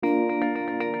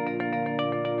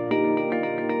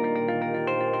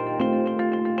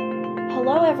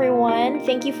Hello, everyone.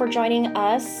 Thank you for joining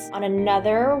us on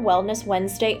another Wellness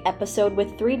Wednesday episode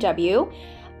with 3W.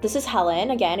 This is Helen.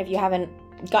 Again, if you haven't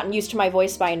gotten used to my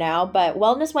voice by now, but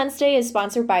Wellness Wednesday is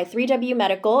sponsored by 3W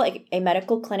Medical, a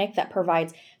medical clinic that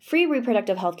provides free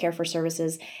reproductive health care for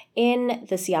services in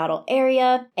the Seattle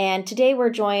area. And today we're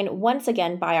joined once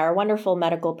again by our wonderful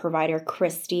medical provider,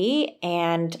 Christi,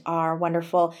 and our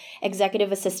wonderful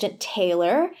executive assistant,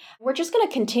 Taylor. We're just going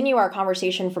to continue our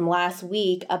conversation from last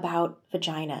week about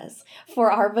vaginas.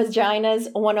 For our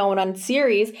Vaginas 101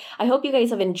 series, I hope you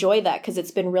guys have enjoyed that because it's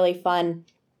been really fun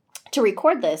to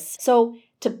record this. So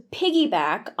to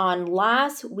piggyback on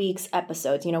last week's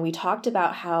episodes, we talked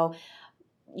about how,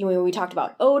 we talked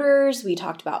about odors, we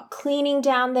talked about cleaning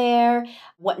down there,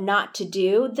 what not to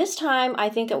do. This time, I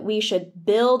think that we should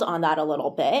build on that a little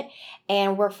bit,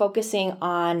 and we're focusing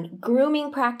on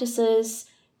grooming practices,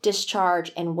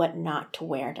 discharge, and what not to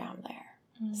wear down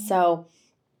there. So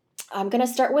I'm going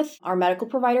to start with our medical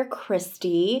provider,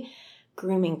 Christi,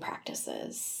 grooming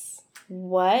practices.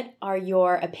 What are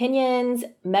your opinions,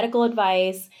 medical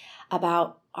advice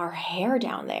about our hair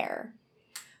down there?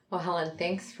 Well, Helen,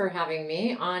 thanks for having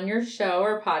me on your show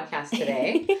or podcast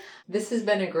today. This has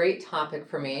been a great topic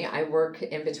for me. I work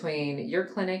in between your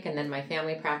clinic and then my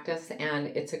family practice, and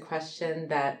it's a question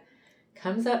that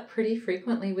comes up pretty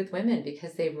frequently with women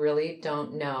because they really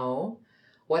don't know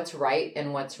what's right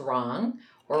and what's wrong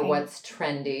or what's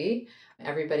trendy.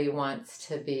 Everybody wants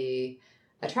to be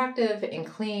attractive and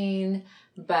clean,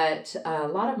 but a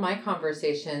lot of my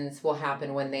conversations will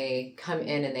happen when they come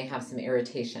in and they have some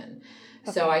irritation.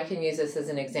 Okay. So I can use this as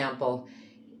an example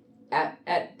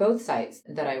at both sites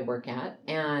that I work at,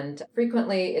 and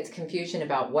frequently it's confusion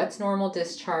about what's normal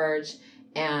discharge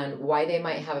and why they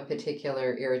might have a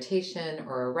particular irritation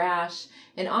or a rash.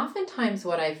 And oftentimes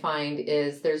what I find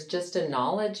is there's just a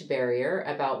knowledge barrier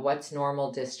about what's normal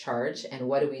discharge and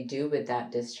what do we do with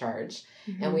that discharge.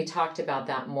 Mm-hmm. And we talked about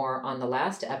that more on the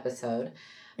last episode.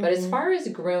 But as far as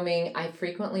grooming, I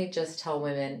frequently just tell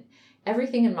women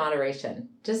everything in moderation,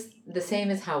 just the same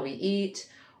as how we eat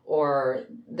or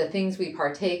the things we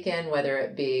partake in, whether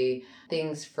it be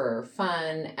things for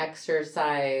fun,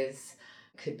 exercise,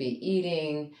 could be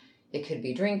eating, it could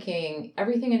be drinking.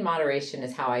 Everything in moderation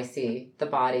is how I see the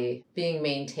body being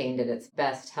maintained at its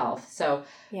best health. So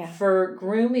for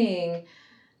grooming,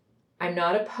 I'm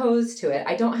not opposed to it.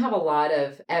 I don't have a lot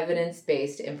of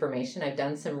evidence-based information. I've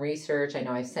done some research. I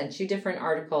know I've sent you different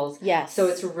articles. Yes. So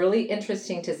it's really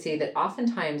interesting to see that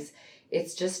oftentimes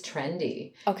it's just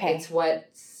trendy. Okay. It's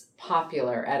what's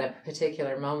popular at a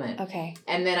particular moment. Okay.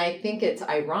 And then I think it's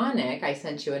ironic. I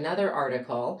sent you another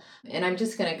article, and I'm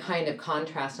just going to kind of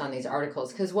contrast on these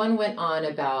articles because one went on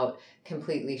about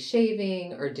completely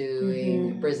shaving or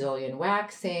doing Brazilian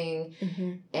waxing.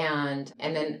 And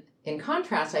then in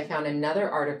contrast, I found another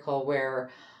article where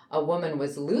a woman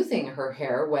was losing her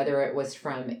hair, whether it was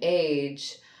from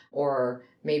age or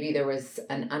maybe there was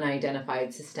an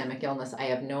unidentified systemic illness. I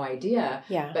have no idea.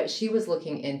 Yeah. But she was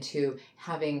looking into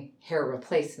having hair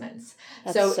replacements.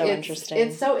 That's so interesting.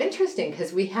 It's so interesting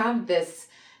because we have this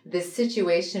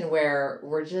situation where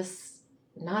we're just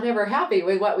not ever happy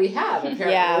with what we have,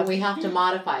 apparently. And we have to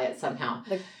modify it somehow.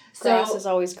 The grass is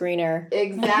always greener.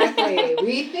 Exactly.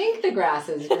 We think the grass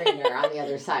is greener on the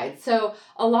other side. So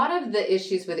a lot of the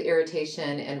issues with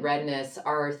irritation and redness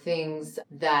are things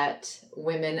that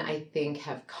women, I think,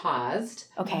 have caused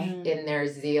in their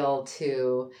zeal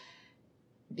to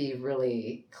be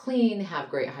really clean, have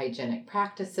great hygienic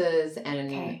practices,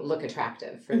 and look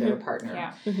attractive for their partner.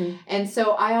 Yeah. And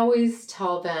so I always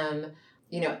tell them,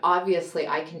 obviously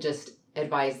I can just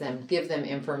advise them, give them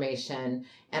information,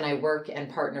 and I work and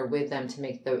partner with them to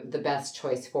make the best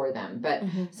choice for them. But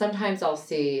sometimes I'll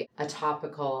see a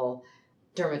topical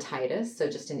dermatitis, so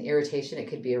just an irritation. It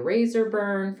could be a razor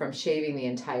burn from shaving the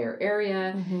entire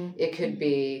area. It could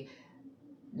be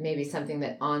maybe something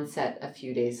that onset a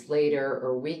few days later or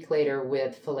a week later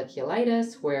with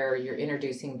folliculitis, where you're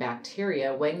introducing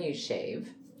bacteria when you shave.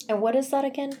 And what is that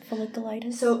again,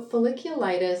 folliculitis? So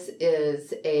folliculitis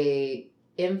is a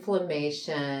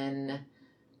inflammation,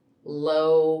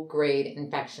 low-grade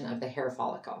infection of the hair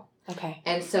follicle. Okay.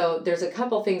 And so there's a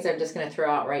couple things I'm just going to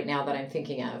throw out right now that I'm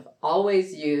thinking of.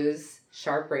 Always use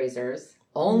sharp razors.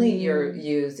 Only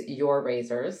use your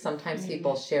razors. Sometimes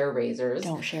people share razors.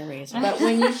 Don't share razors. But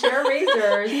when you share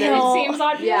razors, it seems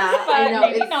obvious, but I know,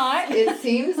 maybe not. It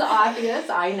seems obvious,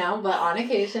 I know, but on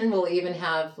occasion we'll even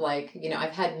have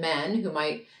I've had men who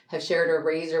might have shared a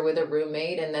razor with a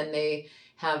roommate and then they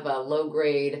have a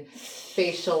low-grade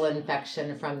facial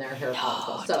infection from their hair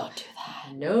follicle. So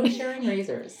that. No sharing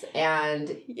razors.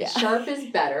 And sharp is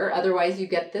better. Otherwise, you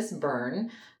get this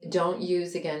burn. Don't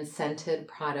use, again, scented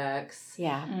products.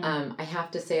 Yeah. I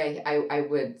have to say, I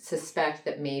would suspect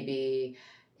that maybe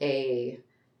a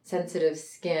sensitive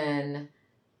skin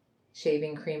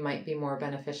shaving cream might be more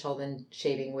beneficial than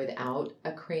shaving without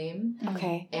a cream.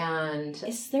 Okay. And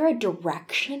is there a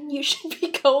direction you should be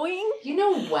going? You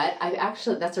know what?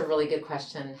 That's a really good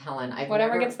question, Helen.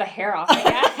 Whatever gets the hair off, I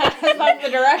guess. That's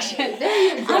the direction.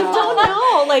 There you go. I don't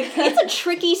know. Like, it's a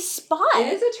tricky spot.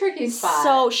 It is a tricky spot.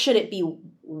 So should it be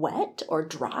wet or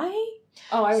dry?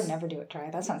 Oh, I would never do it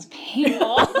dry. That sounds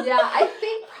painful. Yeah, I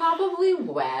think probably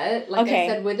wet. Like I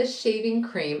said, with a shaving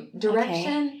cream.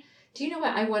 Direction. Okay. Do you know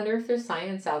what? I wonder if there's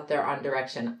science out there on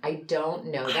direction. I don't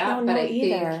know that. I don't know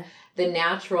either. Think the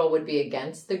natural would be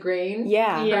against the grain,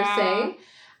 per se.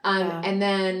 And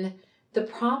then the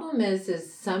problem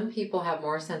is some people have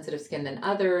more sensitive skin than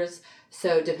others.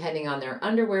 So depending on their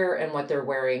underwear and what they're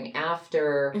wearing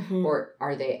after, or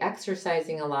are they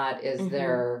exercising a lot? Is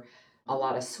there a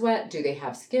lot of sweat? Do they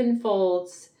have skin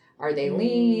folds? Are they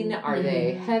lean? Are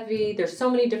they heavy? There's so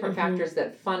many different factors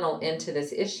that funnel into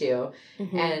this issue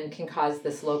and can cause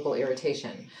this local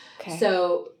irritation. Okay.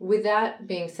 So with that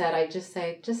being said, I just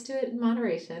say, just do it in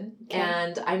moderation. Okay.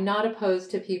 And I'm not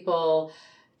opposed to people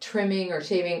trimming or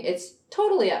shaving. It's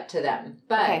totally up to them.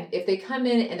 But if they come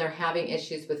in and they're having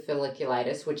issues with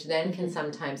folliculitis, which then can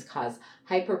sometimes cause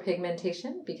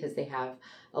hyperpigmentation because they have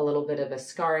a little bit of a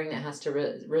scarring that has to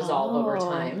resolve over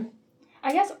time.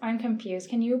 I guess I'm confused.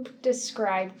 Can you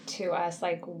describe to us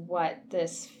what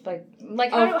this how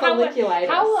folliculitis?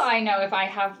 How will I know if I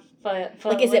have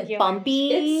folliculitis? Is it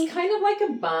bumpy? It's kind of like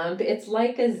a bump. It's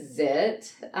like a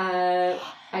zit. I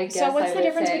guess. So what's the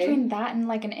difference between that and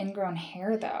an ingrown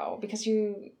hair though? Because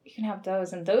you can have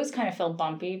those and those kind of feel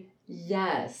bumpy.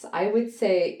 Yes, I would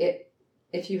say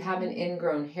if you have an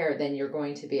ingrown hair, then you're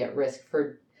going to be at risk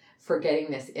for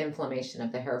getting this inflammation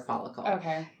of the hair follicle.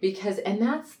 Okay. And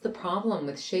that's the problem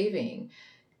with shaving.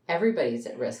 Everybody's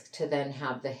at risk to then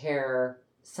have the hair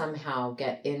somehow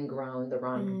get ingrown the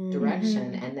wrong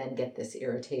direction and then get this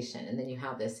irritation. And then you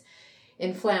have this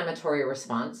inflammatory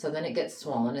response. So then it gets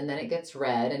swollen and then it gets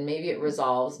red and maybe it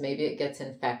resolves, maybe it gets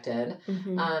infected.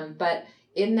 But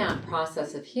in that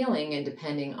process of healing and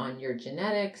depending on your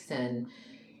genetics and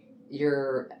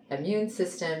your immune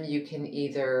system, you can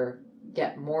either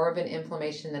get more of an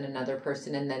inflammation than another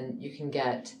person, and then you can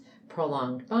get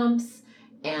prolonged bumps,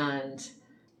 and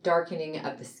darkening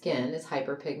of the skin is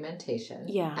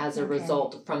hyperpigmentation as a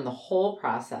result from the whole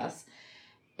process.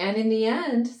 And in the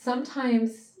end,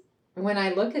 sometimes when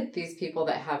I look at these people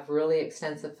that have really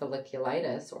extensive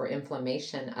folliculitis or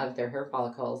inflammation of their hair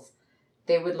follicles,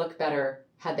 they would look better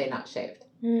had they not shaved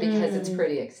because it's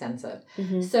pretty extensive.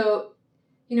 So,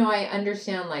 I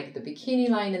understand the bikini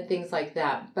line and things like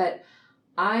that, but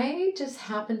I just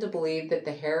happen to believe that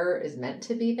the hair is meant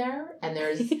to be there, and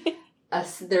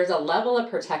there's a level of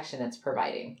protection it's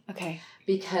providing. Okay.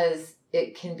 Because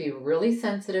it can be really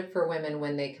sensitive for women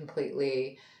when they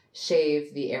completely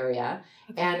shave the area.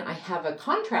 Okay. And I have a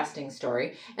contrasting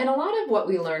story. And a lot of what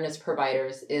we learn as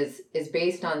providers is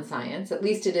based on science. At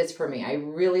least it is for me. I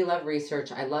really love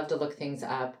research. I love to look things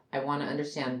up. I want to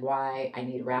understand why. I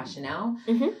need rationale.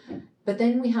 But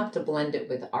then we have to blend it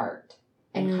with art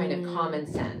and kind of common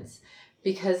sense.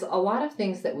 Because a lot of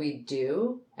things that we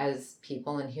do as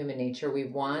people in human nature, we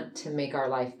want to make our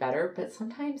life better, but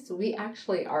sometimes we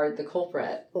actually are the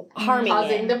culprit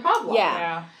causing the problem.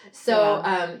 Yeah. So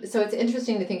it's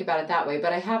interesting to think about it that way.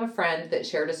 But I have a friend that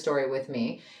shared a story with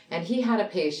me, and he had a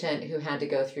patient who had to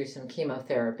go through some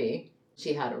chemotherapy.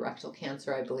 She had a rectal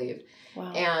cancer, I believe.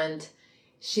 Wow. And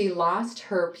she lost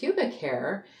her pubic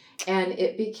hair, and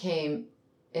it became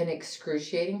an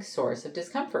excruciating source of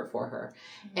discomfort for her.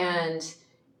 And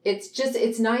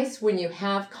it's nice when you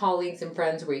have colleagues and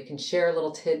friends where you can share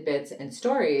little tidbits and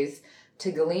stories to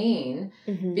glean,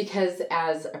 because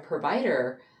as a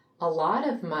provider, a lot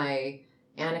of my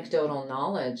anecdotal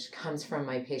knowledge comes from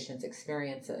my patients'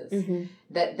 experiences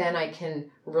that then I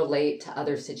can relate to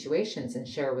other situations and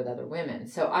share with other women.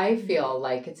 So I feel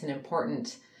like it's an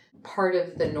important part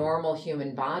of the normal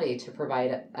human body to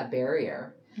provide a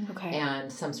barrier. Okay.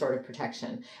 And some sort of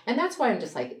protection. And that's why I'm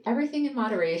just everything in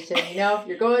moderation. If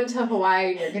you're going to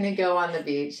Hawaii and you're going to go on the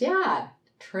beach,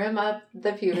 trim up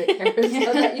the pubic hair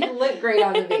so that you look great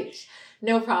on the beach.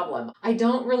 No problem. I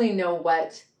don't really know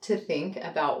what to think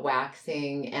about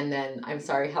waxing. And then, I'm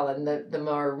sorry, Helen, the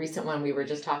more recent one we were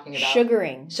just talking about.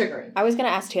 Sugaring. I was going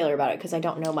to ask Taylor about it because I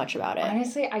don't know much about it.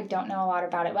 Honestly, I don't know a lot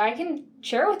about it, but I can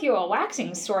share with you a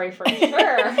waxing story for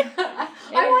sure. I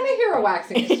want to hear a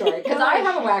waxing story because I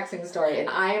have a waxing story and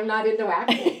I am not into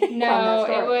waxing. No,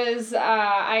 it was,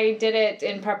 I did it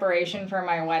in preparation for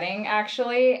my wedding,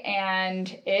 actually, and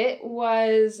it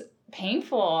was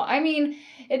painful. I mean,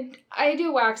 I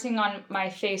do waxing on my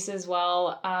face as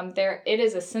well. It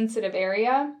is a sensitive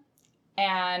area,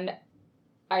 and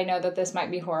I know that this might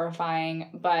be horrifying,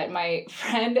 but my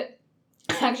friend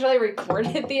actually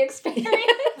recorded the experience,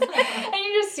 and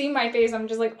you just see my face. I'm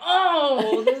just like,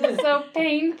 oh, this is so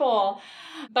painful.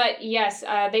 But yes,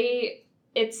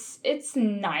 it's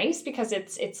nice because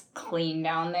it's clean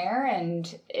down there,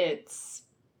 and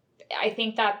I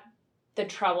think that the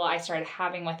trouble I started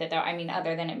having with it, though, I mean,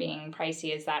 other than it being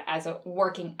pricey, is that as a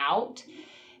working out,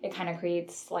 it kind of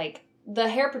creates, like, the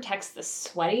hair protects the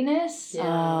sweatiness.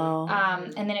 Yeah.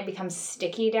 And then it becomes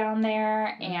sticky down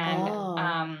there.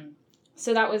 And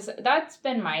so that's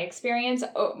been my experience.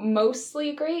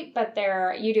 Mostly great, but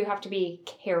you do have to be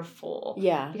careful.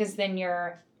 Yeah. Because then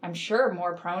you're, I'm sure,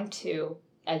 more prone to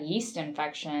a yeast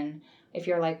infection if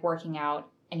you're, like, working out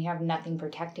and you have nothing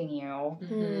protecting you.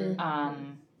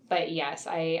 Mm-hmm. But yes,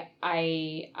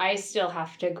 I still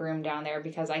have to groom down there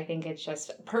because I think it's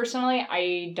just, personally,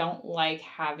 I don't like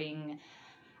hair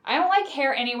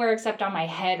anywhere except on my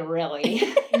head, really.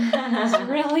 It's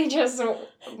really just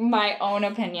my own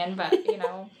opinion. But,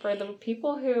 for the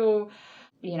people who,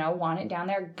 want it down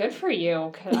there, good for you.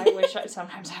 Because I wish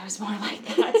sometimes I was more like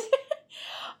that.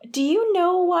 Do you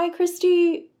know why,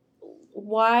 Christy,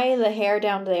 why the hair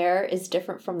down there is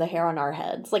different from the hair on our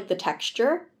heads? Like the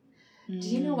texture? Do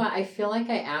you know what? I feel like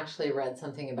I actually read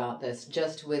something about this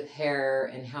just with hair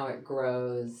and how it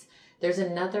grows. There's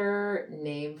another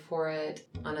name for it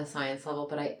on a science level,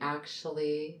 but I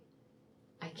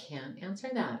can't answer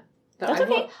that. But That's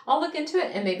okay. I'll look into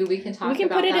it and maybe we can talk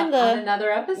about put it that in on another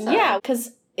episode. Yeah,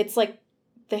 because it's like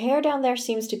the hair down there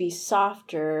seems to be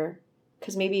softer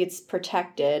because maybe it's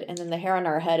protected, and then the hair on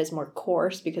our head is more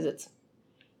coarse because it's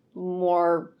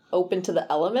more open to the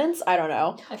elements. I don't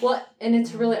know. Well, and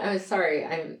it's really, I'm sorry.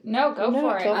 Go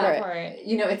for it.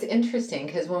 It's interesting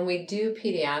because when we do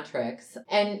pediatrics,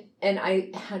 and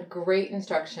I had great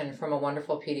instruction from a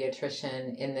wonderful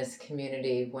pediatrician in this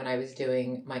community when I was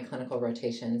doing my clinical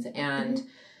rotations, and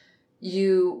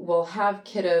you will have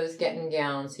kiddos get in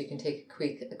gowns so you can take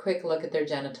a quick look at their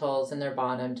genitals and their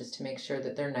bottom just to make sure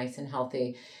that they're nice and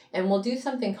healthy. And we'll do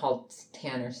something called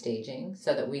Tanner staging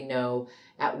so that we know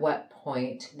at what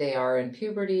point they are in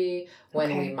puberty,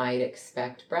 when we might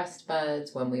expect breast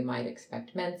buds, when we might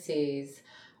expect menses,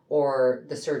 or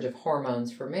the surge of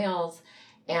hormones for males.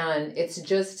 And it's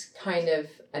just kind of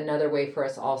another way for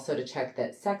us also to check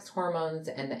that sex hormones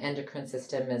and the endocrine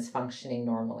system is functioning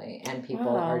normally and people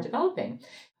are developing.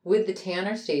 With the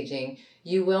Tanner staging,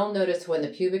 you will notice when the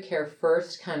pubic hair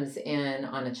first comes in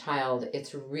on a child,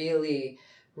 it's really,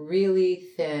 really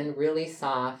thin, really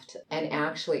soft. And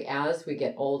actually, as we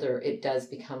get older, it does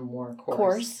become more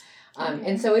coarse.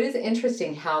 And so it is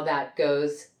interesting how that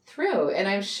goes through. And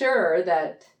I'm sure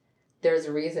that there's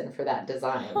a reason for that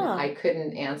design. I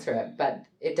couldn't answer it, but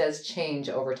it does change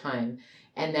over time.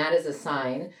 And that is a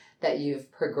sign that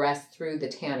you've progressed through the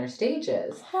Tanner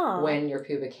stages when your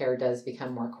pubic hair does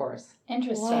become more coarse.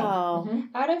 Interesting. Wow.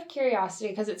 Out of curiosity,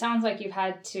 because it sounds like you've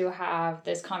had to have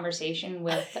this conversation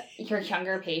with your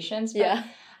younger patients. But,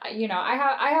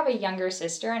 I have a younger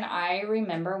sister, and I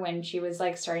remember when she was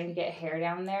like starting to get hair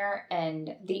down there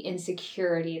and the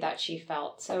insecurity that she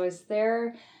felt. So is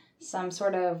there some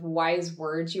sort of wise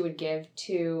words you would give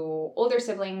to older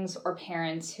siblings or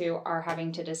parents who are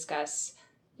having to discuss,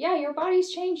 your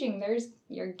body's changing,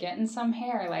 you're getting some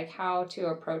hair, like how to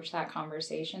approach that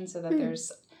conversation so that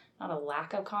there's not a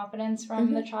lack of confidence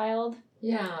from the child?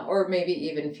 Yeah, or maybe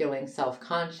even feeling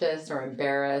self-conscious or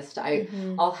embarrassed.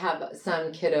 I'll have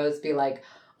some kiddos be like,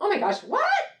 oh my gosh, what?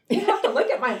 You have to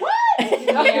look at my what?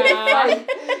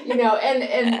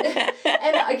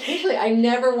 And occasionally I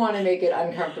never want to make it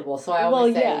uncomfortable. So I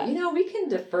always say, we can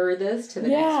defer this to the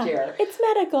next year. It's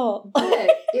medical. But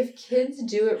if kids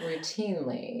do it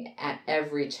routinely at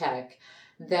every check,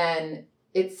 then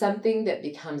it's something that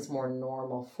becomes more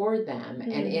normal for them.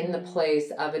 And in the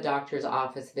place of a doctor's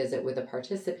office visit with a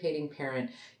participating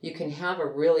parent, you can have a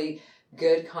really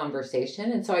good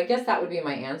conversation. And so I guess that would be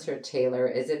my answer, Taylor,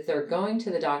 is if they're going to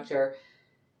the doctor,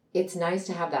 it's nice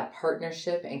to have that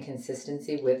partnership and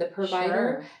consistency with a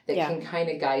provider that can kind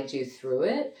of guide you through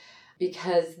it,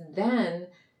 because then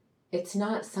it's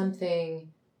not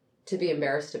something to be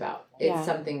embarrassed about. It's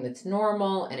something that's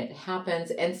normal and it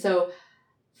happens. And so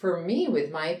for me,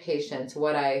 with my patients,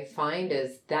 what I find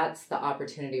is that's the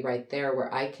opportunity right there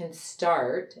where I can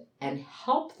start and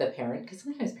help the parent, because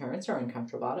sometimes parents are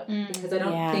uncomfortable about it because I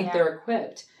don't think they're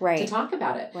equipped to talk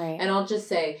about it. Right. And I'll just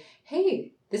say,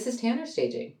 hey, this is Tanner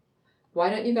staging. Why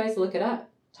don't you guys look it up?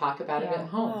 Talk about it at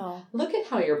home. Wow. Look at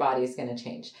how your body is going to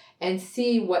change and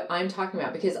see what I'm talking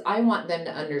about, because I want them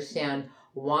to understand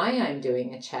why I'm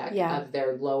doing a check of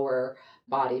their lower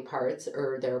body parts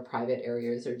or their private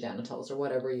areas or genitals or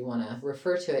whatever you want to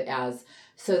refer to it as,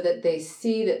 so that they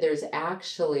see that there's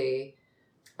actually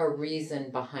a reason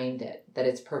behind it, that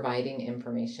it's providing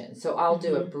information. So I'll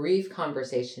do a brief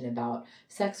conversation about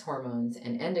sex hormones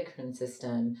and endocrine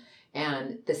system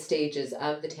and the stages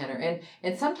of the Tanner.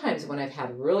 And sometimes when I've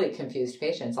had really confused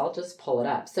patients, I'll just pull it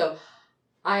up. So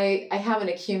I haven't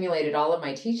accumulated all of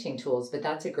my teaching tools, but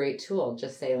that's a great tool.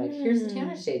 Just say, like, here's the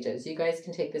Tanner stages. You guys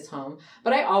can take this home.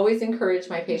 But I always encourage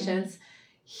my patients,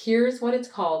 here's what it's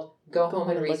called. Go home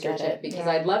and research it. Because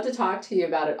I'd love to talk to you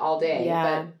about it all day,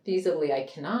 but feasibly I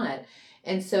cannot.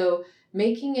 And so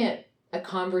making it a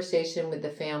conversation with the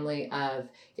family of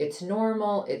it's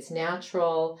normal, it's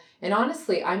natural. And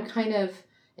honestly, I'm kind of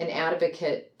an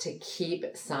advocate to keep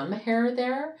some hair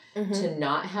there, to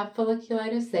not have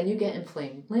folliculitis. Then you get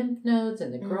inflamed lymph nodes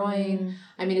in the groin.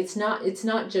 I mean, it's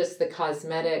not just the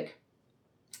cosmetic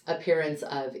appearance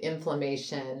of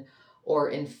inflammation or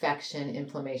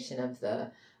inflammation of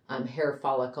the hair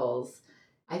follicles.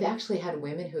 I've actually had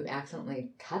women who've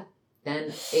accidentally cut then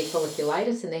a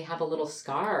folliculitis and they have a little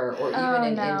scar or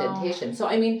even indentation. So,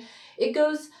 I mean, it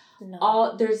goes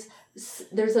all,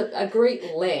 there's a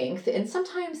great length, and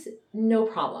sometimes no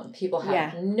problem. People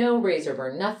have no razor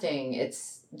burn, nothing.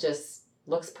 It's just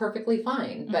looks perfectly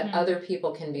fine. But other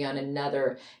people can be on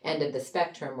another end of the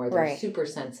spectrum where they're super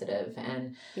sensitive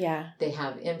and they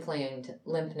have inflamed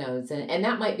lymph nodes. And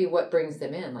that might be what brings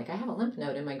them in. Like, I have a lymph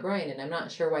node in my groin and I'm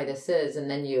not sure why this is. And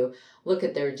then you look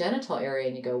at their genital area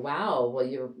and you go, wow, well,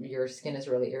 your skin is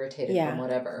really irritated from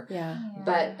whatever.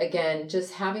 But again,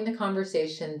 just having the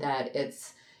conversation that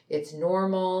it's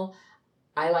normal.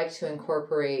 I like to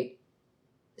incorporate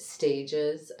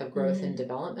stages of growth and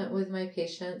development with my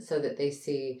patients so that they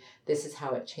see this is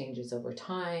how it changes over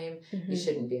time. You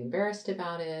shouldn't be embarrassed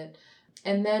about it.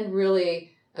 And then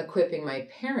really equipping my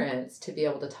parents to be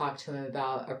able to talk to them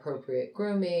about appropriate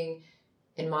grooming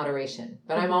in moderation.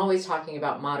 But I'm always talking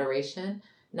about moderation,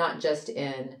 not just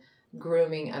in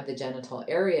grooming of the genital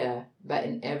area, but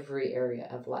in every area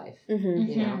of life.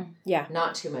 You know,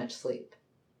 not too much sleep.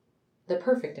 The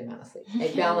perfect amount of sleep,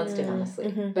 a balanced amount of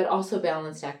sleep, but also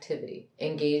balanced activity,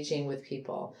 engaging with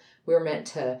people. We're meant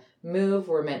to move.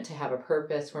 We're meant to have a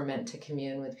purpose. We're meant to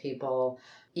commune with people,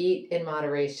 eat in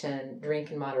moderation, drink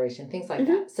in moderation, things like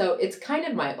that. So it's kind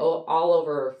of my all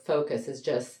over focus is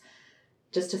just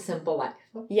a simple life.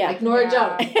 Like Nora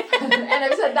Jones. And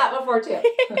I've said that before too.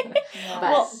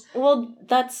 Well,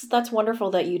 that's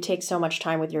wonderful that you take so much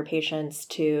time with your patients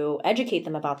to educate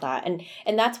them about that.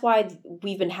 And that's why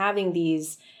we've been having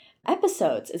these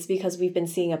episodes. It's because we've been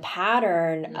seeing a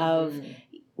pattern of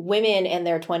women in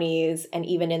their 20s and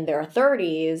even in their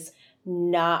 30s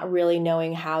not really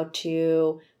knowing how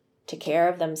to take care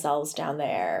of themselves down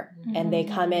there. And they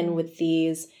come in with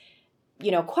these,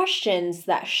 questions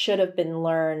that should have been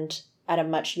learned at a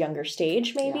much younger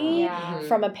stage, maybe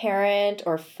from a parent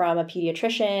or from a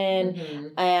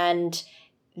pediatrician. And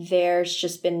there's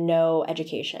just been no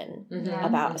education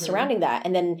about surrounding that.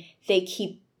 And then they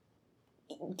keep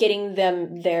getting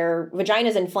their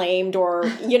vaginas inflamed or,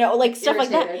 like stuff like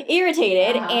that,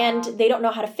 irritated, and they don't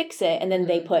know how to fix it. And then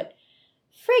they put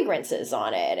fragrances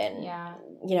on it and,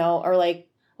 or like,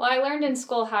 well, I learned in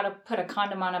school how to put a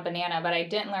condom on a banana, but I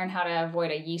didn't learn how to avoid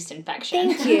a yeast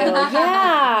infection. Thank you.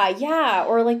 Yeah.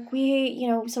 Or like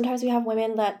sometimes we have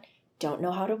women that don't know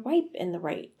how to wipe in the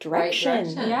right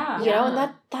direction.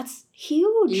 And that's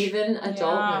huge. Even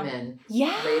adult women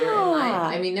later in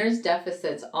life. I mean, there's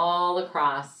deficits all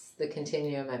across the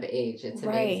continuum of age. It's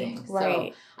amazing.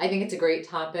 So I think it's a great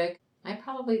topic. I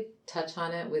probably touch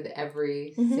on it with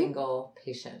every single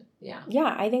patient. Yeah,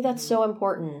 I think that's so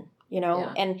important.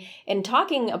 And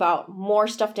talking about more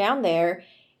stuff down there,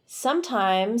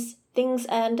 sometimes things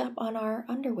end up on our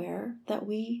underwear that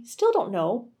we still don't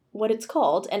know what it's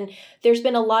called. And there's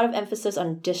been a lot of emphasis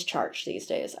on discharge these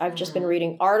days. I've just been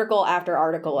reading article after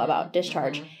article about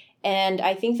discharge. And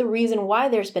I think the reason why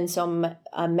there's been so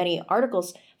many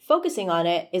articles focusing on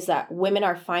it is that women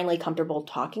are finally comfortable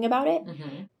talking about it.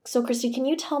 So, Christi, can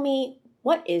you tell me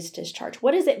what is discharge?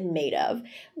 What is it made of?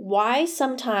 Why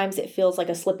sometimes it feels like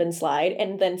a slip and slide,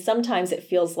 and then sometimes it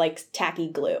feels like tacky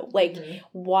glue? Like,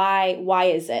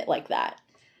 why is it like that?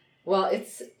 Well,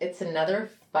 it's another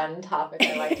fun topic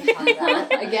I like to talk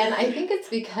about. Again, I think it's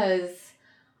because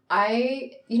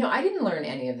I didn't learn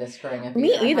any of this growing up.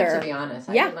 Me either. I have to be honest.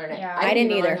 I didn't learn it. Yeah. I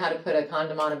didn't even learn how to put a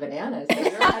condom on a banana. So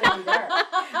you're ahead of me there.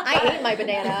 I ate my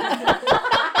banana.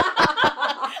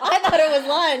 I thought it was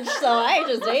lunch, so I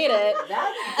just ate it.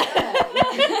 That's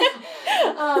good.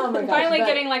 Oh my gosh. Finally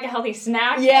getting like a healthy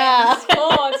snack. Yeah.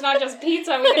 It's not just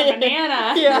pizza, we get a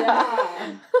banana.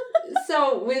 Yeah.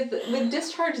 So with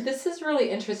discharge, this is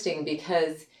really interesting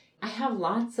because I have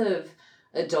lots of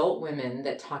adult women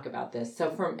that talk about this.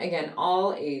 So from, again,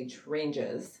 all age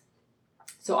ranges.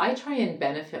 So I try and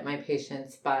benefit my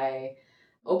patients by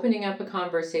opening up a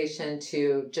conversation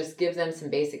to just give them some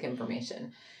basic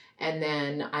information. And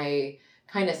then I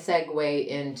kind of segue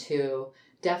into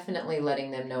definitely letting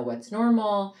them know what's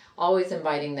normal, always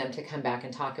inviting them to come back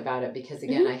and talk about it because,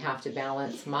 again, I have to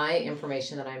balance my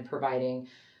information that I'm providing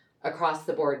across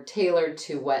the board, tailored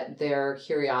to what their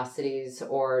curiosities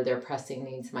or their pressing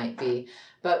needs might be.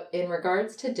 But in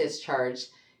regards to discharge,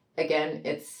 again,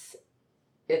 it's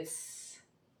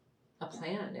a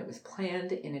plan. It was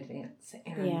planned in advance.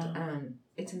 And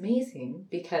it's amazing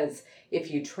because if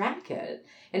you track it,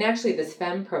 and actually this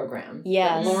FEM program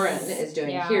that Lauren is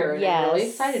doing here, and I'm really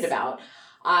excited about,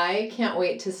 I can't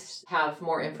wait to have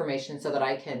more information so that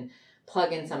I can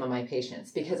plug in some of my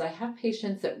patients, because I have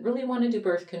patients that really want to do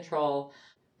birth control,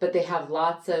 but they have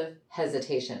lots of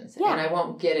hesitations. And I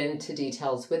won't get into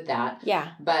details with that. Yeah.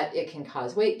 But it can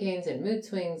cause weight gains and mood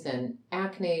swings and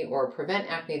acne or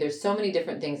prevent acne. There's so many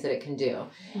different things that it can do.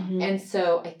 And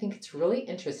so I think it's really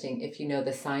interesting if you know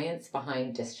the science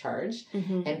behind discharge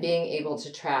and being able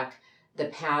to track the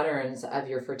patterns of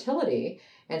your fertility.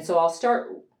 And so I'll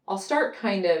start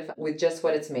kind of with just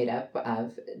what it's made up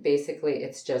of. Basically,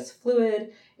 it's just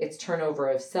fluid, it's turnover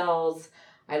of cells.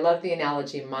 I love the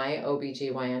analogy my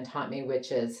OBGYN taught me,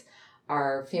 which is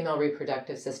our female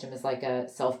reproductive system is like a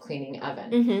self-cleaning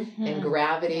oven. And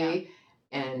gravity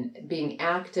and being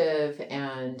active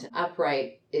and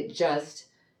upright, it just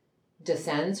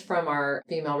descends from our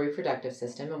female reproductive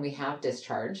system, and we have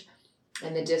discharge.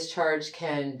 And the discharge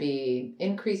can be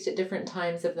increased at different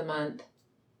times of the month.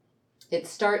 It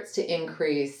starts to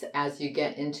increase as you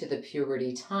get into the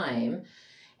puberty time,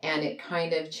 and it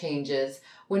kind of changes.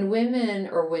 When women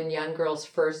or when young girls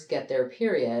first get their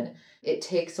period, it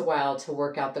takes a while to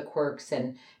work out the quirks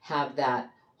and have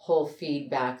that whole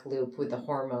feedback loop with the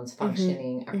hormones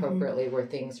functioning appropriately where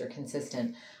things are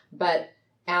consistent. But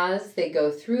as they go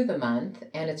through the month,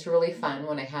 and it's really fun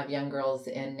when I have young girls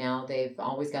in now, they've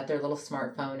always got their little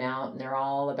smartphone out and they're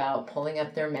all about pulling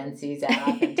up their Menses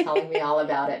app and telling me all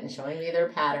about it and showing me their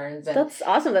patterns. And that's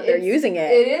awesome that they're using it.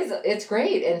 It's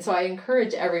great. And so I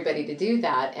encourage everybody to do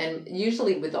that. And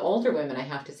usually with the older women, I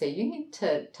have to say, you need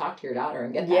to talk to your daughter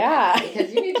and get that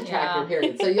because you need to track your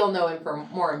period so you'll know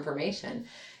more information.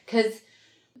 Because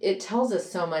it tells us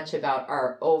so much about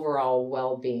our overall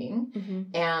well-being.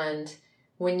 And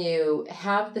when you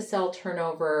have the cell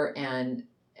turnover and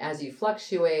as you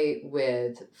fluctuate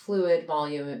with fluid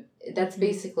volume, that's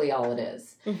basically all it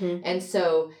is. And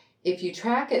so if you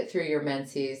track it through your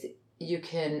menses, you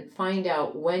can find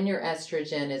out when your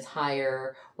estrogen is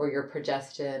higher or your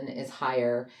progestin is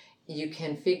higher. You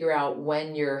can figure out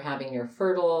when you're having your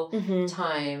fertile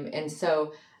time. And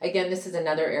so, again, this is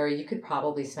another area you could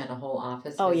probably spend a whole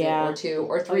office visit or 2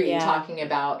 or 3 talking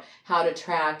about how to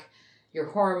track your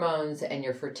hormones and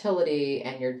your fertility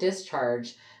and your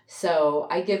discharge. So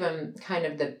I give them kind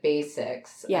of the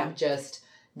basics of just,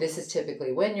 this is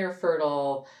typically when you're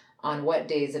fertile, on what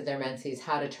days of their menses,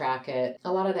 how to track it.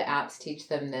 A lot of the apps teach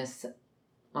them this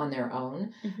on their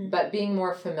own, but being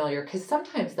more familiar, because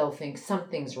sometimes they'll think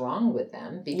something's wrong with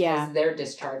them because their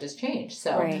discharge has changed.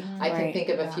 So I can think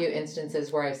of a few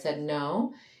instances where I've said,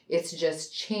 no, it's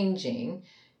just changing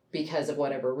because of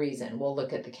whatever reason. We'll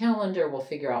look at the calendar, we'll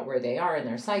figure out where they are in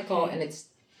their cycle, and it's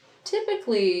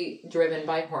typically driven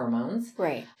by hormones.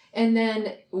 Right. And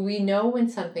then we know when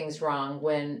something's wrong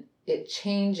when it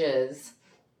changes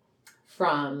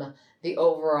from the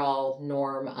overall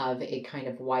norm of a kind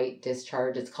of white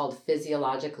discharge. It's called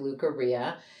physiologic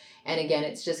leukorrhea. And again,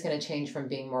 it's just going to change from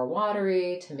being more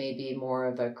watery to maybe more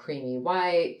of a creamy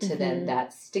white to then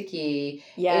that sticky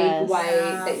egg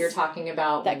white that you're talking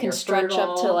about. That can stretch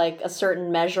up to like a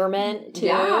certain measurement too.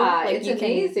 Yeah, like it's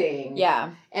amazing.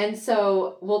 And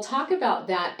so we'll talk about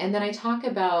that. And then I talk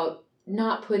about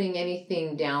not putting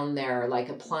anything down there, like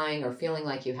applying or feeling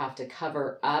like you have to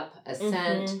cover up a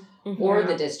scent or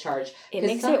the discharge. It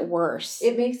makes it worse.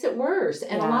 It makes it worse.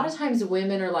 And a lot of times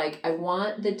women are like, I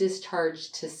want the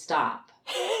discharge to stop.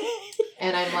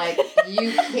 And I'm like,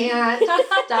 you can't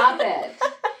stop it.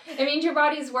 It means your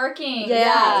body's working.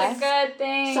 Yeah. That's a good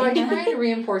thing. So I try to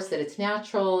reinforce that it's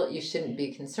natural. You shouldn't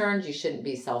be concerned. You shouldn't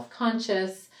be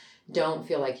self-conscious. Don't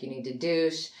feel like you need to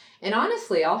douche. And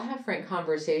honestly, I'll have frank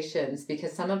conversations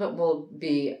because some of it will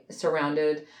be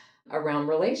surrounded around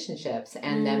relationships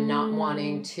and them not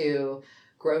wanting to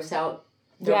gross out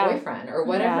their boyfriend or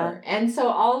whatever. And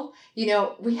so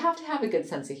we have to have a good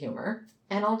sense of humor.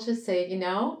 And I'll just say,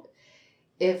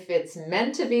 if it's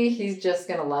meant to be, he's just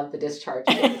going to love the discharge.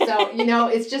 So,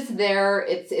 it's just there.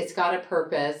 It's got a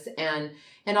purpose. And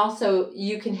also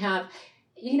you can have,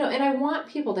 and I want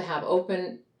people to have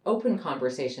open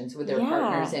conversations with their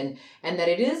partners and that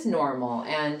it is normal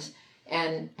and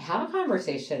have a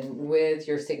conversation with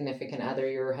your significant other,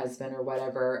 your husband or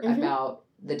whatever, about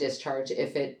the discharge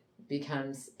if it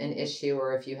becomes an issue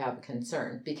or if you have a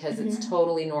concern, because it's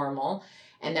totally normal.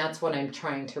 And that's what I'm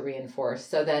trying to reinforce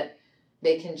so that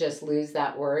they can just lose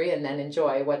that worry and then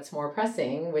enjoy what's more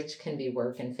pressing, which can be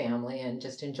work and family and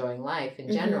just enjoying life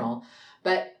in general.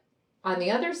 But on the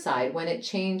other side, when it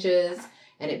changes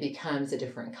and it becomes a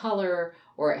different color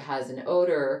or it has an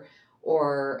odor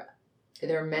or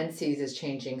their menses is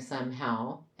changing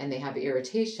somehow and they have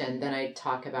irritation, then I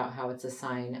talk about how it's a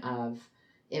sign of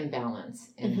imbalance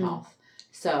in health.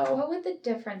 So what would the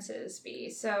differences be?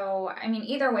 So,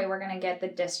 either way, we're going to get the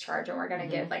discharge and we're going to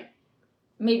get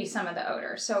maybe some of the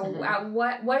odor. So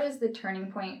what is the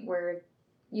turning point where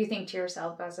you think to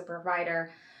yourself as a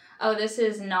provider, oh, this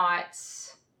is not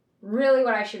really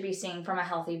what I should be seeing from a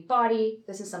healthy body.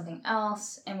 This is something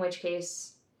else, in which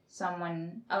case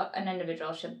an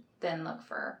individual should then look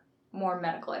for more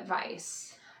medical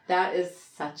advice. That is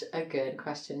such a good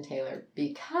question, Taylor,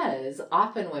 because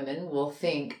often women will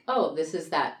think, oh, this is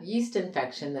that yeast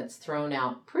infection that's thrown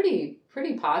out pretty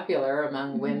popular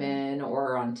among women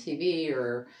or on TV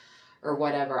or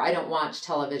whatever. I don't watch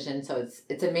television, so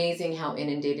it's amazing how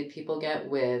inundated people get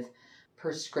with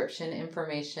prescription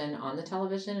information on the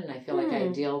television, and I feel like I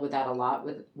deal with that a lot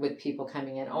with people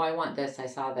coming in. Oh, I want this, I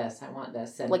saw this, I want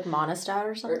this. And like Monistat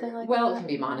or something like that? Well, it can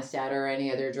be Monistat or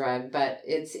any other drug, but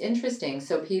it's interesting.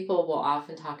 So people will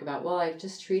often talk about, well, I've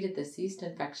just treated this yeast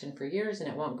infection for years and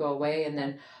it won't go away. And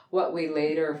then what we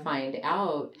later find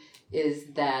out is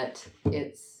that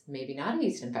it's maybe not a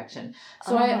yeast infection.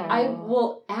 So I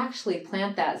will actually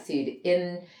plant that seed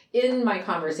in my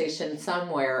conversation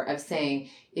somewhere of saying,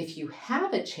 if you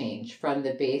have a change from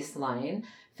the baseline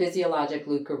physiologic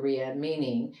leukorrhea,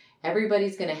 meaning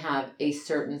everybody's going to have a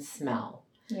certain smell.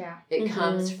 Yeah. It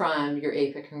comes from your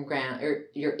apical gland, or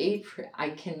I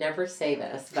can never say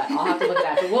this, but I'll have to look it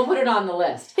up. But we'll put it on the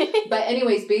list. But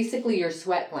anyways, basically your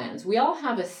sweat glands. We all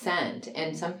have a scent,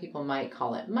 and some people might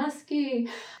call it musky,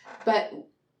 but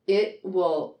it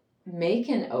will make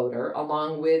an odor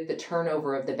along with the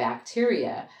turnover of the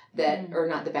bacteria or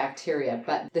not the bacteria,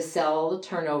 but the cell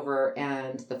turnover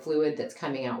and the fluid that's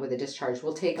coming out with the discharge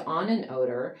will take on an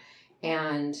odor.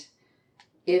 And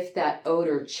if that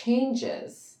odor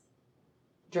changes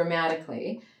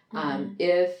dramatically,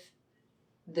 if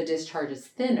the discharge is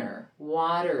thinner,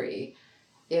 watery,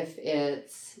 if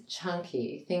it's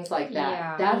chunky, things like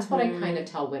that, that's what I kind of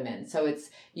tell women. So it's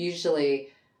usually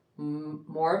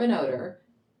more of an odor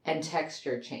and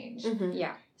texture change.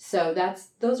 Yeah. So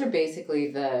those are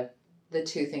basically the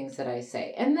two things that I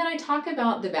say. And then I talk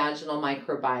about the vaginal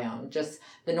microbiome, just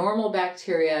the normal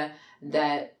bacteria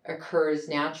that occurs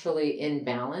naturally in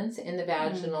balance in the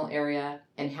vaginal area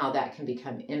and how that can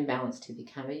become imbalanced to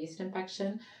become a yeast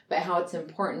infection, but how it's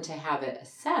important to have it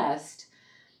assessed,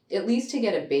 at least to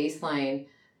get a baseline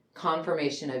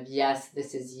confirmation of, yes,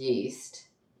 this is yeast.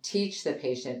 Teach the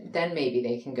patient, then maybe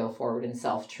they can go forward and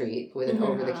self-treat with an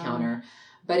over-the-counter.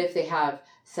 But if they have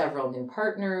several new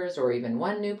partners or even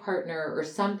one new partner or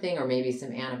something, or maybe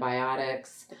some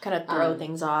antibiotics. Kind of throw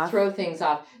things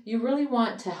off. You really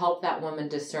want to help that woman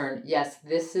discern, yes,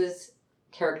 this is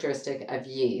characteristic of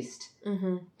yeast.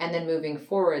 And then moving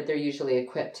forward, they're usually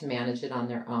equipped to manage it on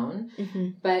their own.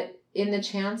 But in the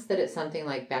chance that it's something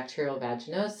like bacterial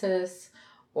vaginosis,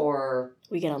 or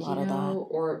we get a lot of that.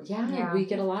 Or we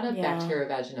get a lot of bacterial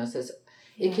vaginosis.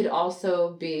 It could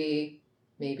also be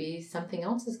maybe something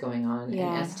else is going on,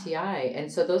 an STI.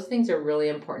 And so those things are really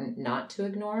important not to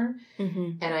ignore.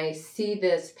 And I see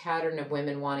this pattern of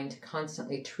women wanting to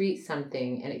constantly treat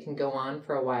something, and it can go on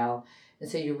for a while. And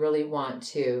so you really want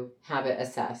to have it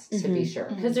assessed to be sure.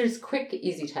 Because there's quick,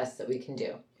 easy tests that we can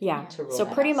do. Yeah. So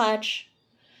pretty much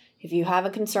if you have a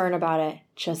concern about it,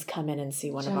 just come in and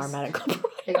see one of our medical providers.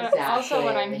 Exactly. But also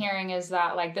what I'm hearing is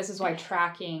that, like, this is why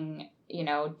tracking,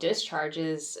 discharge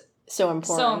is So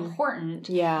important.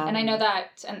 Yeah. And I know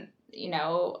that, I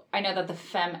know that the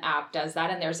FEM app does that,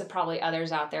 and there's probably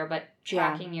others out there, but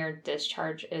tracking your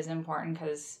discharge is important,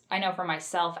 because I know for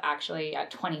myself, actually,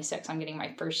 at 26,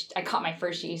 I caught my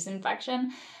first yeast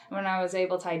infection when I was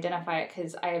able to identify it,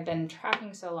 because I had been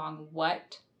tracking so long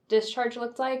what discharge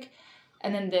looked like,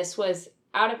 and then this was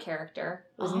out of character.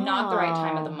 It was not the right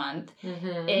time of the month.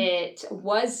 Mm-hmm. It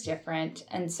was different,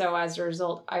 and so as a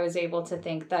result, I was able to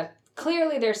think that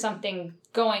clearly there's something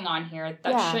going on here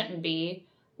that shouldn't be.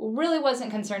 Really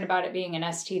wasn't concerned about it being an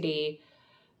STD,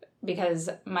 because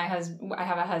I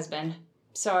have a husband.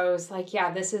 So I was like,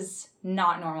 this is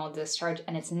not normal discharge,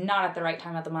 and it's not at the right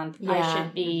time of the month. Yeah. I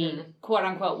should be, quote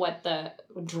unquote,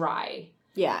 dry.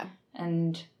 Yeah.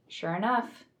 And sure enough,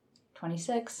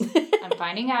 26, I'm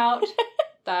finding out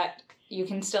that you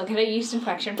can still get a yeast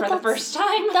infection for the first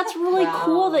time. That's really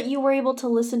cool that you were able to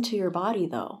listen to your body,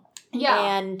 though.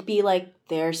 Yeah. And be like,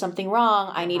 there's something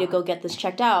wrong. I need to go get this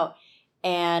checked out.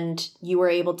 And you were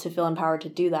able to feel empowered to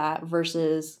do that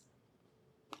versus,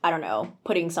 I don't know,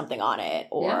 putting something on it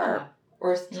or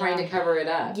trying to cover it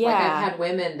up. Yeah. Like, I've had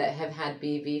women that have had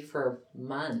BV for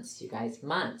months, you guys,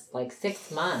 like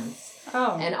 6 months.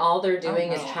 Oh. And all they're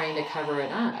doing is trying to cover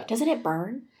it up. Doesn't it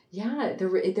burn? Yeah, they're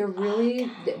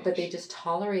really, but they just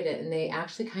tolerate it, and they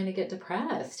actually kind of get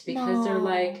depressed because they're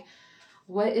like,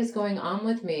 what is going on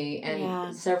with me?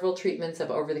 And several treatments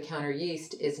of over-the-counter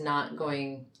yeast is not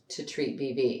going to treat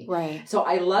BV. Right. So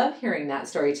I love hearing that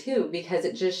story too, because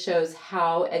it just shows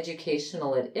how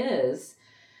educational it is,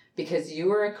 because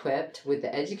you are equipped with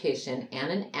the education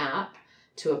and an app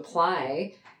to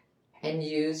apply and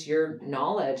use your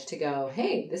knowledge to go,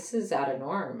 hey, this is out of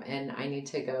norm and I need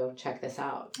to go check this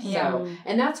out. Yeah. So,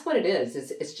 and that's what it is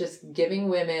it's just giving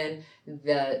women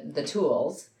the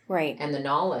tools and the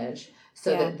knowledge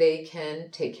so that they can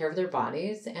take care of their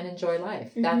bodies and enjoy life.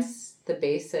 Mm-hmm. That's the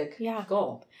basic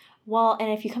goal. Well,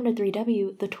 and if you come to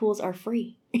 3W, the tools are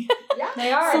free. Yeah,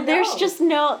 they are. So there's just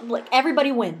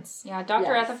everybody wins. Yeah,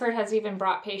 Dr. Ethelford has even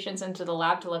brought patients into the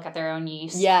lab to look at their own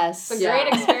yeast. Yes. It's a great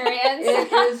experience.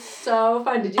 It is so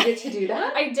fun. Did you get to do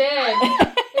that? I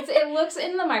did. It looks,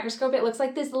 in the microscope, it looks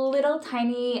like this little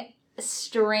tiny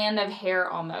strand of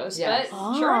hair almost. Yes.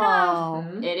 But sure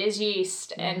enough, it is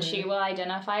yeast. And she will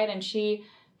identify it, and she'll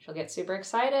get super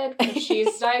excited because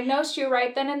she's diagnosed you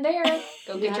right then and there.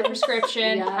 Go get your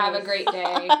prescription. Yes. Have a great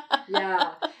day.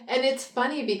 Yeah. And it's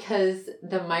funny because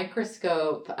the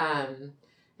microscope, and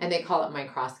they call it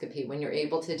microscopy, when you're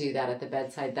able to do that at the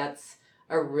bedside, that's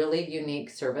a really unique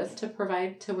service to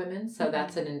provide to women. So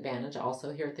that's an advantage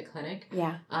also here at the clinic.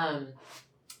 Yeah.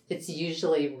 It's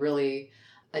usually really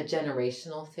a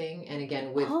generational thing. And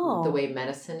again, with the way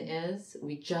medicine is,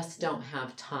 we just don't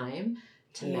have time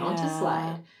to mount a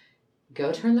slide,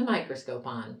 go turn the microscope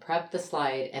on, prep the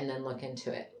slide, and then look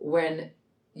into it. When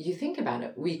you think about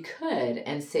it, we could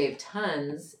and save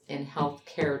tons in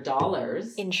healthcare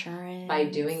dollars. Insurance. By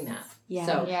doing that. Yeah.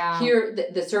 So here,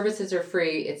 the services are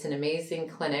free. It's an amazing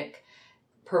clinic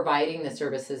providing the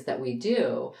services that we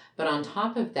do. But on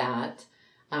top of that,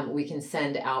 we can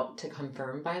send out to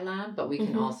confirm by lab, but we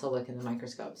can also look in the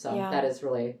microscope. So that is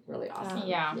really, really awesome.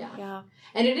 Yeah.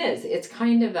 And it is. It's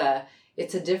kind of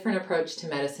it's a different approach to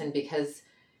medicine because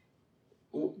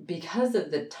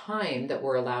of the time that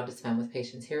we're allowed to spend with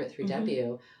patients here at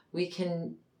 3W, we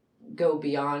can go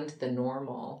beyond the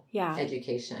normal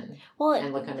education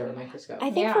and look under a microscope.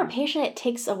 I think for a patient, it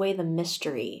takes away the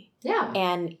mystery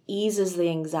and eases the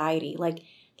anxiety. Like,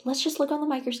 let's just look on the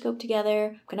microscope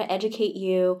together. I'm going to educate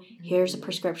you. Here's a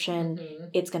prescription.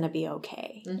 It's going to be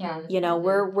okay. Yeah.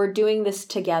 We're doing this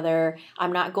together.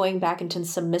 I'm not going back into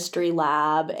some mystery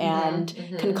lab and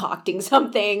concocting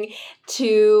something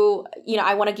to,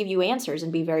 I want to give you answers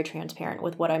and be very transparent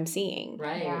with what I'm seeing.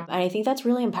 Right. Yeah. And I think that's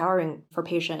really empowering for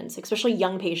patients, especially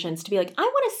young patients, to be like, I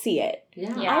want to see it.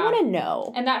 Yeah. I want to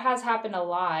know. And that has happened a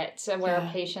lot where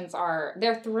patients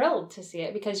they're thrilled to see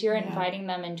it because you're inviting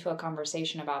them into a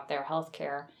conversation about their health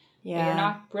care. Yeah. You're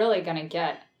not really going to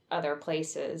get other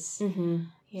places. Mm-hmm.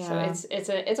 Yeah. So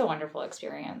it's a wonderful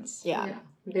experience. Yeah.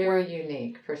 Very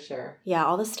unique for sure. Yeah.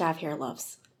 All the staff here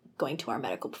loves going to our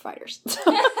medical providers.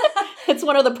 It's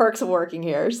one of the perks of working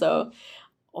here. So,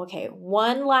 okay.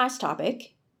 One last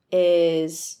topic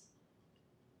is,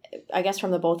 I guess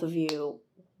from the both of you,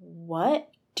 what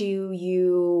do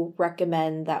you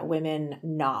recommend that women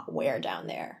not wear down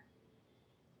there?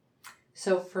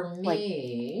 So for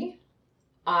me,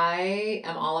 I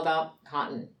am all about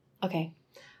cotton. Okay.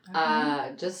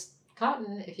 Just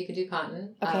cotton, if you could do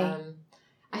cotton. Okay.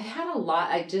 I've had a lot.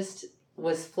 I just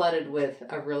was flooded with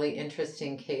a really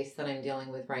interesting case that I'm dealing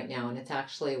with right now. And it's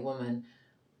actually a woman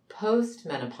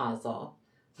post-menopausal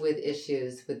with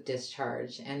issues with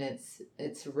discharge. And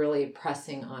it's really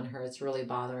pressing on her. It's really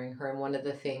bothering her. And one of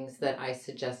the things that I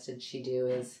suggested she do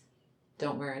is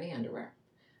don't wear any underwear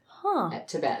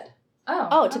to bed.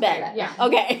 Oh, to bed. Yeah.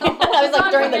 Okay. I was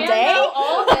like, during the day?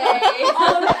 All day.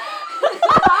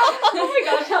 Oh my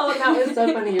gosh, Helen, that was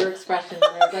so funny, your expression. And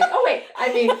I was like, oh wait,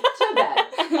 I mean, to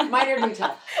bed. Minor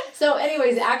detail. So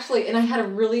anyways, actually, and I had a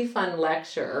really fun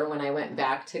lecture when I went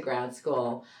back to grad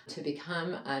school to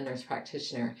become a nurse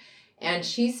practitioner. And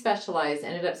she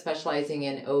ended up specializing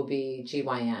in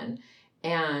OB/GYN.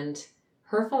 And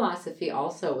her philosophy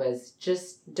also was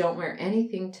just don't wear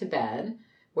anything to bed.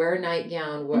 Wear a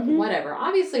nightgown, whatever.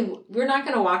 Obviously, we're not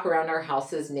going to walk around our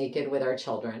houses naked with our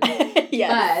children.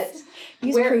 Yes. But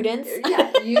use prudence.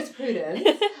 Yeah, use prudence.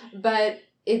 But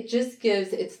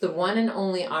it's the one and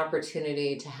only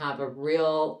opportunity to have a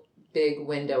real big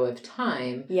window of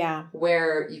time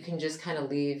where you can just kind of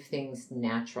leave things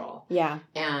natural. Yeah.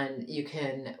 And you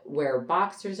can wear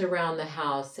boxers around the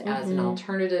house as an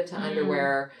alternative to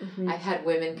underwear. I've had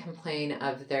women complain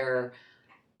of their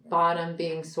bottom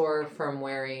being sore from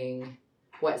wearing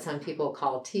what some people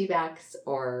call T-backs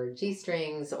or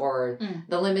G-strings or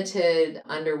the limited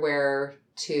underwear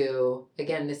to,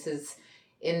 again, this is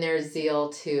in their zeal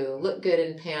to look good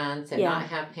in pants and not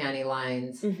have panty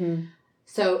lines.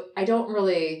 So I don't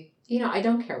really, I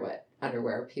don't care what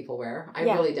underwear people wear. I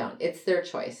really don't. It's their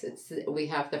choice. We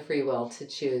have the free will to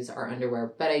choose our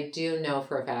underwear. But I do know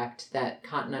for a fact that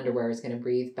cotton underwear is going to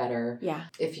breathe better. Yeah.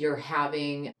 If you're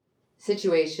having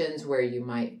situations where you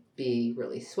might be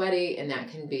really sweaty, and that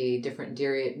can be different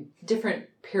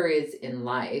periods in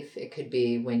life. It could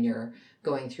be when you're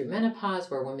going through menopause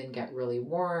where women get really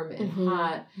warm and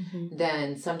hot.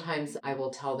 Then sometimes I will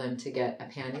tell them to get a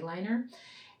panty liner.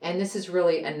 And this is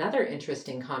really another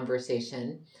interesting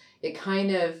conversation. It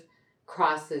kind of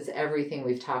crosses everything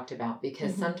we've talked about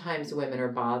because sometimes women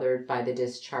are bothered by the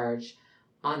discharge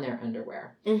on their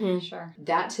underwear. Sure.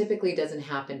 That typically doesn't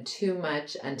happen too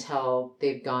much until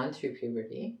they've gone through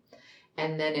puberty.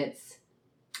 And then it's,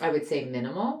 I would say,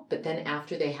 minimal. But then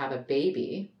after they have a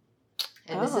baby,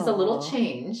 and this is a little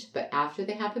change, but after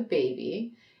they have a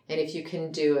baby, and if you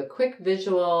can do a quick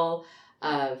visual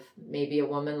of maybe a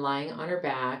woman lying on her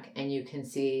back and you can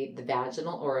see the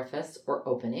vaginal orifice or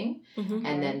opening,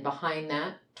 and then behind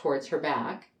that, towards her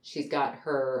back, she's got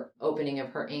her opening of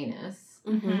her anus.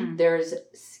 There's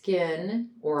skin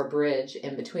or a bridge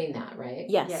in between that, right?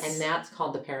 Yes. And that's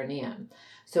called the perineum.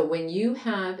 So when you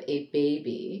have a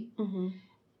baby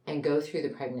and go through the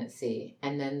pregnancy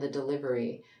and then the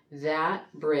delivery,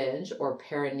 that bridge or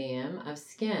perineum of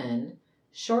skin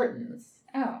shortens.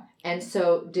 Oh. And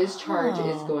so discharge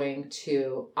is going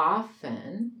to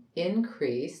often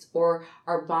increase, or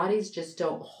our bodies just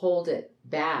don't hold it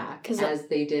back as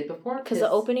they did before. Because the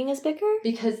opening is bigger?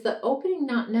 Because the opening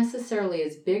not necessarily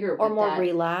is bigger, or but more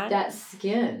relaxed. That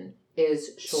skin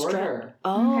is shorter.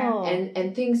 Oh.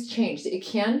 And things change. It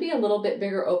can be a little bit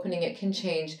bigger opening. It can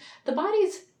change. The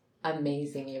body's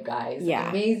amazing, you guys. Yeah.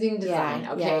 Amazing design.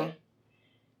 Yeah. Okay. Yeah.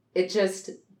 It just,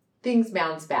 things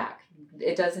bounce back.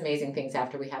 It does amazing things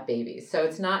after we have babies. So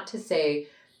it's not to say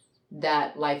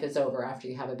that life is over after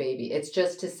you have a baby. It's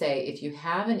just to say if you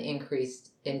have an increase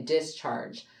in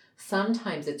discharge,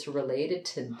 sometimes it's related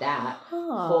to that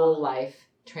whole life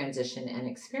transition and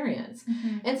experience.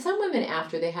 And some women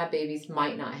after they have babies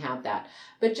might not have that.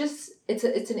 But just it's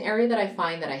an area that I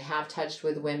find that I have touched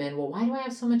with women. Well, why do I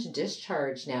have so much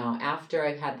discharge now after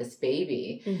I've had this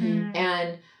baby?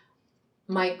 And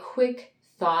my quick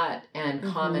thought and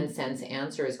common sense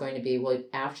answer is going to be, well,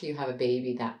 after you have a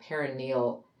baby, that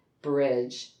perineal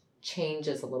bridge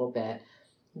changes a little bit.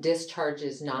 Discharge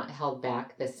is not held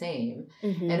back the same.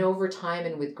 And over time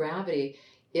and with gravity,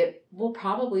 it will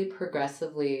probably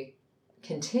progressively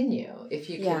continue if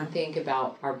you can think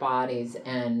about our bodies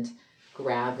and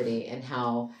gravity and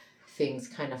how things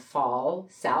kind of fall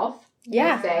south,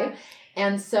 say.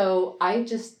 And so I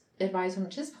just advise them,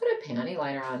 just put a panty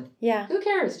liner on. Yeah. Who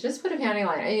cares? Just put a panty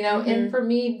liner. And for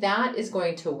me, that is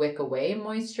going to wick away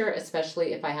moisture,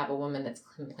 especially if I have a woman that's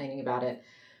complaining about it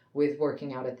with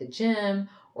working out at the gym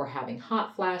or having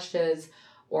hot flashes,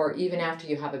 or even after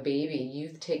you have a baby,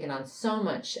 you've taken on so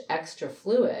much extra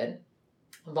fluid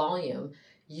volume,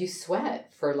 you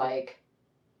sweat for like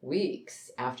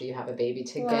weeks after you have a baby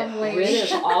to get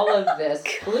rid of all of this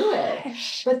fluid.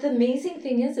 But the amazing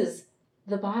thing is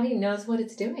the body knows what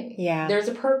it's doing. Yeah. There's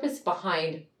a purpose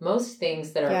behind most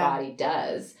things that our body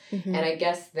does. And I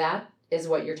guess that is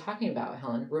what you're talking about,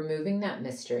 Helen, removing that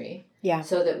mystery. Yeah.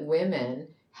 So that women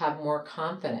have more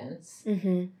confidence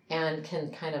Mm-hmm. and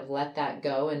can kind of let that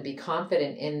go and be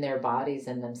confident in their bodies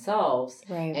and themselves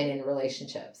Right. and in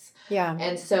relationships. Yeah.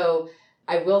 And so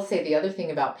I will say the other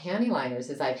thing about panty liners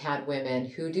is I've had women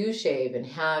who do shave and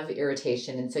have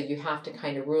irritation. And so you have to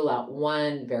kind of rule out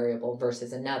one variable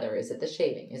versus another. Is it the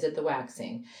shaving? Is it the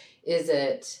waxing? Is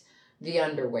it the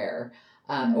underwear?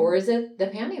 Or is it the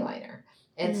panty liner?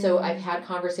 And so I've had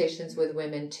conversations with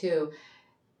women too.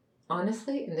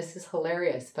 Honestly, and this is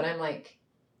hilarious, but I'm like,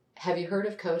 have you heard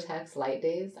of Kotex Light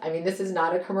Days? I mean, this is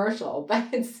not a commercial,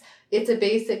 but it's a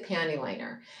basic panty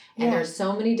liner. And there's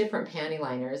so many different panty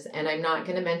liners, and I'm not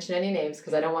going to mention any names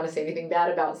because I don't want to say anything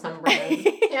bad about some brands'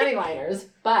 panty liners,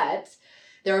 but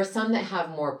there are some that have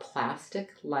more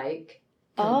plastic-like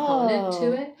component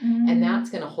to it, and that's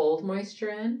going to hold moisture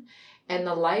in. And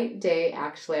the Light Day,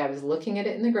 actually, I was looking at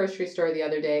it in the grocery store the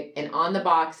other day, and on the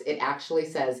box, it actually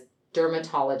says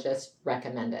dermatologist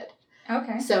recommended.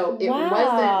 Okay. So it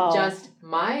wasn't just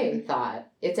my thought.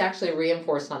 It's actually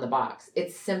reinforced on the box.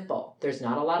 It's simple. There's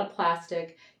not a lot of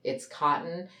plastic. It's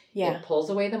cotton. Yeah. It pulls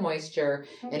away the moisture.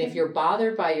 Okay. And if you're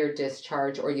bothered by your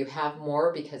discharge or you have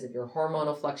more because of your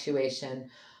hormonal fluctuation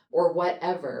or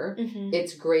whatever,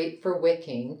 it's great for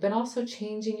wicking, but also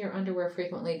changing your underwear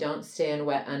frequently. Don't stay in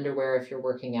wet underwear if you're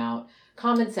working out.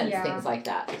 Common sense things like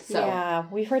that. So yeah,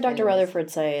 we've heard Dr. Rutherford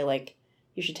say, like,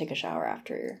 you should take a shower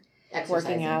after you're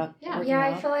working out.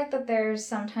 I feel like that there's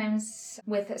sometimes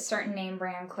with certain name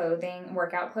brand clothing,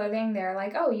 workout clothing, they're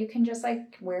like, oh, you can just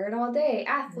like wear it all day,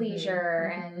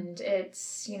 athleisure, and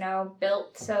it's, you know,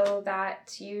 built so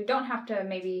that you don't have to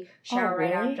maybe shower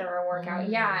right after a workout.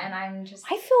 Yeah, and I'm just...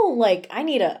 I feel like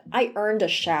I earned a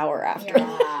shower after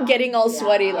getting all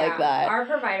sweaty like that. Our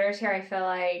providers here, I feel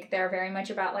like they're very much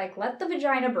about like, let the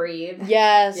vagina breathe.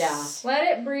 Yes. Yeah. Let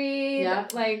it breathe. Yeah.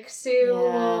 Like Sue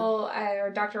will,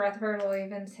 or Dr. Rutherford will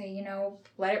even say, you know,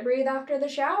 let it breathe after the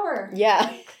shower. Yeah.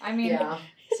 I mean,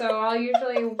 so I'll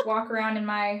usually walk around in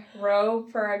my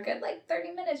robe for a good like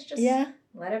 30 minutes. Just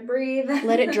let it breathe.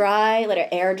 Let it dry. Let it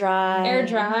air dry. Air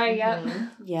dry, yep.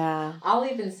 Yeah. I'll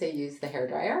even say use the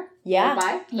hairdryer. Yeah.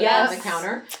 Put it on the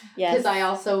counter. Yes. Because I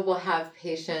also will have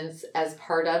patients, as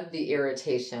part of the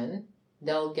irritation,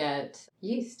 they'll get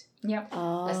yeast. Yep.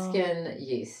 A skin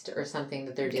yeast or something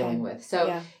that they're dealing with.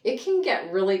 So it can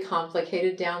get really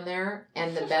complicated down there.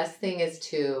 And the best thing is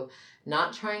to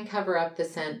not try and cover up the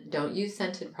scent. Don't use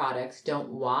scented products. Don't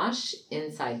wash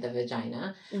inside the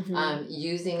vagina.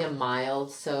 Using a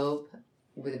mild soap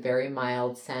with a very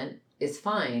mild scent is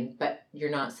fine, but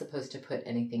you're not supposed to put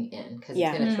anything in because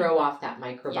it's going to throw off that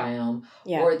microbiome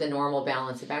or the normal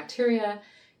balance of bacteria.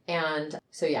 And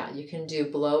so, you can do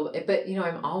blow, but, you know,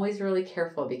 I'm always really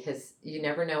careful because you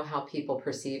never know how people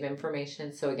perceive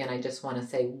information. So again, I just want to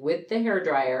say with the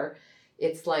hairdryer,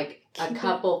 it's like a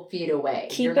couple feet away.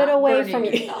 Keep it away from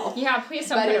you. Yeah, please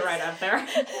don't put it right up there.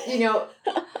 You know,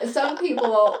 some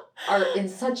people are in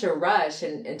such a rush,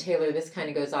 and Taylor, this kind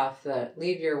of goes off the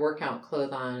leave your workout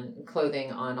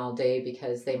clothing on all day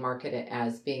because they market it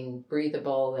as being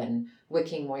breathable and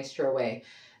wicking moisture away.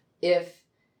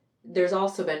 There's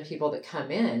also been people that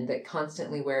come in that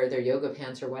constantly wear their yoga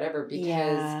pants or whatever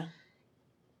because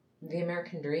the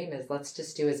American dream is let's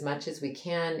just do as much as we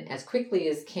can, as quickly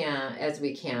as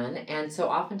we can. And so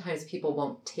oftentimes people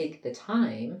won't take the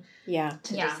time to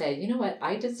just say, you know what,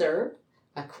 I deserve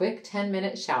a quick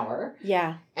 10-minute shower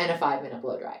and a 5-minute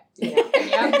blow dry. You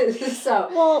know?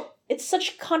 Well, it's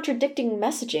such contradicting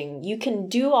messaging. You can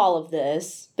do all of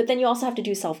this, but then you also have to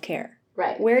do self-care.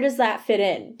 Right. Where does that fit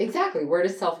in? Exactly. Where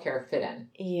does self-care fit in?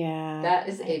 Yeah. That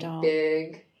is a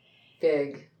big,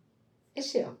 big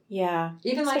issue. Yeah.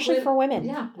 Even especially for women.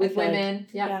 Yeah. With women.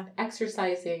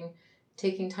 Exercising,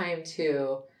 taking time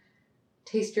to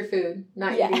taste your food,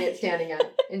 not eating it standing up,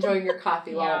 enjoying your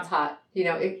coffee while it's hot. You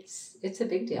know, it's a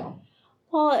big deal.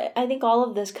 Well, I think all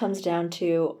of this comes down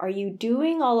to, are you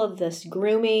doing all of this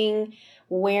grooming,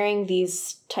 wearing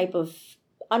these type of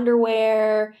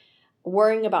underwear,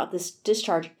 worrying about this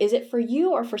discharge? Is it for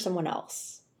you or for someone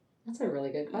else? That's a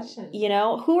really good question. You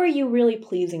know, who are you really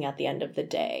pleasing at the end of the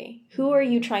day? Who are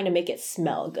you trying to make it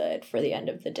smell good for the end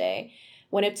of the day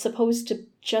when it's supposed to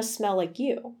just smell like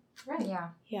you? Right. Yeah.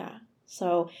 Yeah.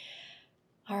 So,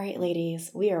 all right,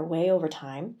 ladies, we are way over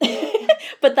time.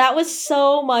 But that was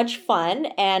so much fun.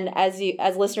 And as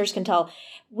listeners can tell,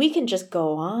 we can just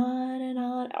go on and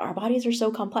on. Our bodies are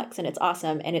so complex and it's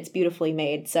awesome and it's beautifully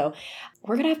made. So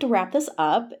we're going to have to wrap this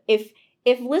up. If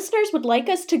listeners would like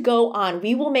us to go on,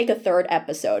 we will make a third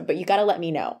episode, but you got to let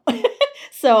me know.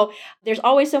 So there's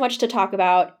always so much to talk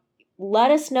about.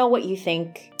 Let us know what you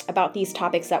think about these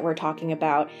topics that we're talking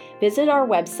about, visit our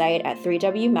website at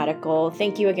 3W Medical.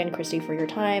 Thank you again, Christi, for your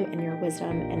time and your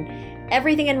wisdom and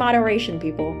everything in moderation,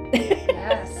 people.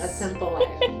 Yes. A simple life.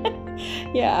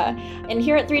 Yeah. And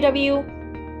here at 3W,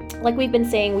 like we've been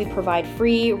saying, we provide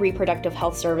free reproductive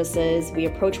health services. We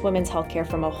approach women's healthcare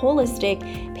from a holistic,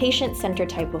 patient-centered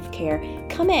type of care.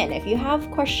 Come in. If you have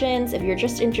questions, if you're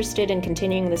just interested in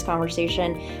continuing this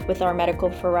conversation with our medical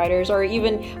providers, or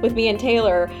even with me and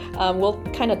Taylor, we'll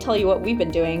kind of tell you what we've been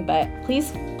doing, but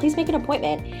please make an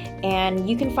appointment. And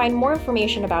you can find more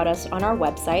information about us on our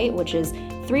website, which is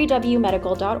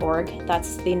 3wmedical.org.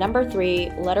 That's the number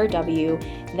 3, letter W,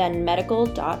 then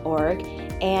medical.org.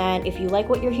 And if you like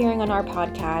what you're hearing on our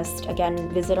podcast, again,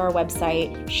 visit our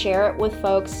website, share it with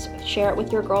folks, share it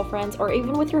with your girlfriends, or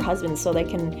even with your husbands so they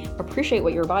can appreciate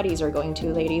what your bodies are going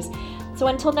to, ladies. So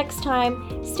until next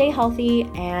time, stay healthy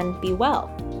and be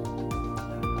well.